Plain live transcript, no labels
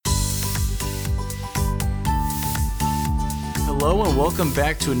Hello and welcome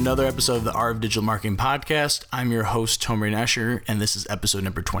back to another episode of the Art of Digital Marketing Podcast. I'm your host, Tomer Nasher, and this is episode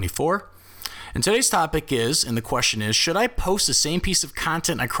number 24. And today's topic is, and the question is, should I post the same piece of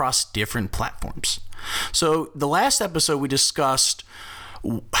content across different platforms? So the last episode we discussed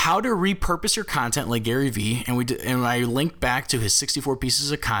how to repurpose your content like Gary Vee, and I linked back to his 64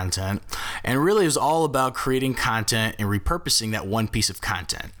 pieces of content, and really it was all about creating content and repurposing that one piece of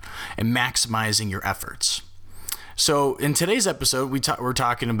content and maximizing your efforts. So in today's episode, we're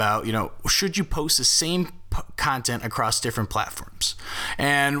talking about, should you post the same content across different platforms?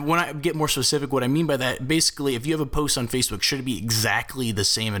 And when I get more specific, what I mean by that, basically, if you have a post on Facebook, should it be exactly the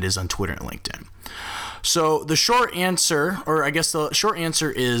same it is on Twitter and LinkedIn? So the short answer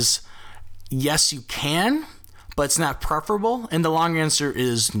is yes, you can, but it's not preferable. And the long answer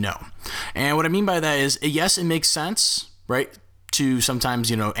is no. And what I mean by that is, yes, it makes sense, right? To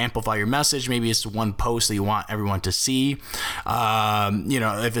sometimes, amplify your message. Maybe it's one post that you want everyone to see. If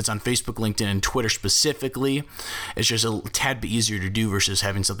it's on Facebook, LinkedIn, and Twitter specifically, it's just a tad bit easier to do versus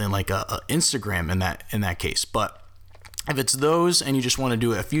having something like a Instagram in that case. But if it's those and you just want to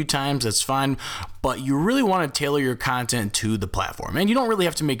do it a few times, that's fine. But you really want to tailor your content to the platform. And you don't really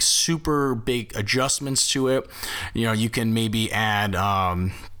have to make super big adjustments to it. You can maybe add,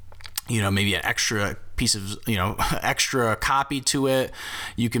 maybe an extra piece of, extra copy to it.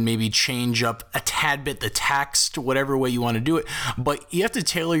 You can maybe change up a tad bit the text, whatever way you want to do it. But you have to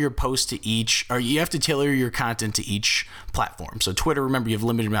tailor your post to each, or you have to tailor your content to each platform. So Twitter, remember, you have a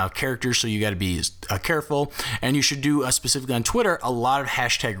limited amount of characters, so you got to be careful. And you should do, specifically on Twitter, a lot of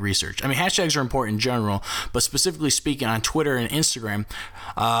hashtag research. I mean, hashtags are important in general, but specifically speaking on Twitter and Instagram,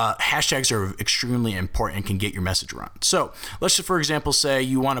 hashtags are extremely important and can get your message around. So let's just, for example, say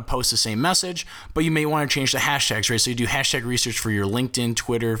you want to post the same message, but you may want to change the hashtags, right? So you do hashtag research for your LinkedIn,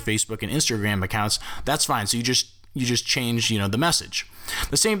 Twitter, Facebook, and Instagram accounts. That's fine. So you just change, the message.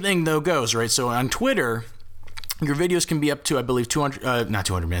 The same thing though goes, right? So on Twitter, your videos can be up to, I believe, 2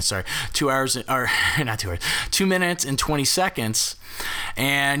 minutes and 20 seconds.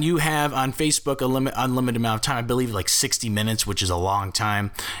 And you have on Facebook unlimited amount of time, I believe like 60 minutes, which is a long time.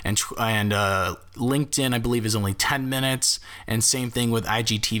 And LinkedIn, I believe, is only 10 minutes. And same thing with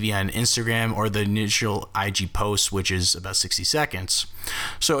IGTV on Instagram, or the initial IG post, which is about 60 seconds.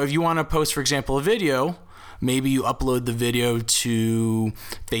 So if you want to post, for example, a video, maybe you upload the video to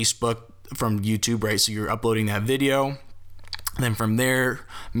Facebook from YouTube, right? So you're uploading that video. Then from there,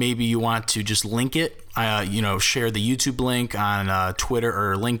 maybe you want to just link it, share the YouTube link on Twitter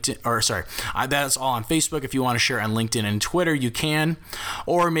or LinkedIn, that's all on Facebook. If you want to share on LinkedIn and Twitter, you can.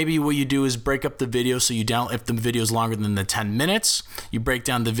 Or maybe what you do is break up the video. So if the video is longer than the 10 minutes, you break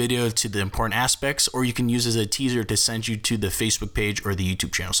down the video to the important aspects, or you can use as a teaser to send you to the Facebook page or the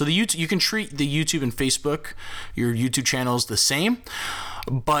YouTube channel. So you can treat the YouTube and Facebook, your YouTube channels, the same.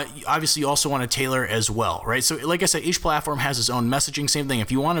 But obviously you also want to tailor as well, right? So like I said, each platform has its own messaging. Same thing.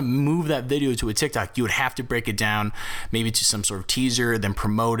 If you want to move that video to a TikTok, you would have to break it down maybe to some sort of teaser, then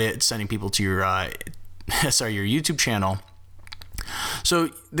promote it, sending people to your YouTube channel. So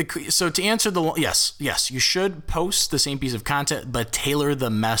to answer yes, you should post the same piece of content, but tailor the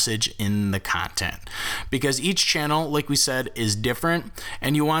message in the content, because each channel, like we said, is different,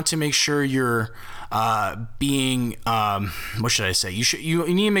 and you want to make sure you're being what should I say? You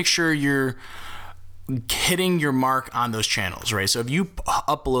need to make sure you're hitting your mark on those channels, right? So if you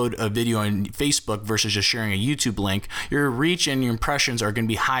upload a video on Facebook versus just sharing a YouTube link, your reach and your impressions are going to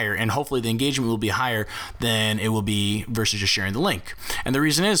be higher, and hopefully the engagement will be higher than it will be versus just sharing the link. And the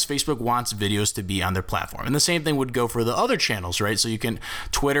reason is Facebook wants videos to be on their platform. And the same thing would go for the other channels, right? So you can,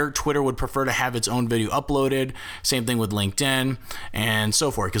 Twitter would prefer to have its own video uploaded. Same thing with LinkedIn and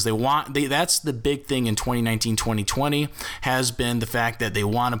so forth, because that's the big thing in 2019, 2020 has been the fact that they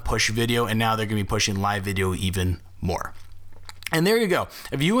want to push video, and now they're going to be pushing live video even more. And there you go.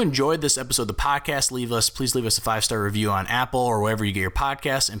 If you enjoyed this episode of the podcast, please leave us a 5-star review on Apple or wherever you get your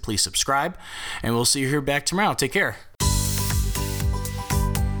podcasts, and please subscribe. And we'll see you here back tomorrow. Take care.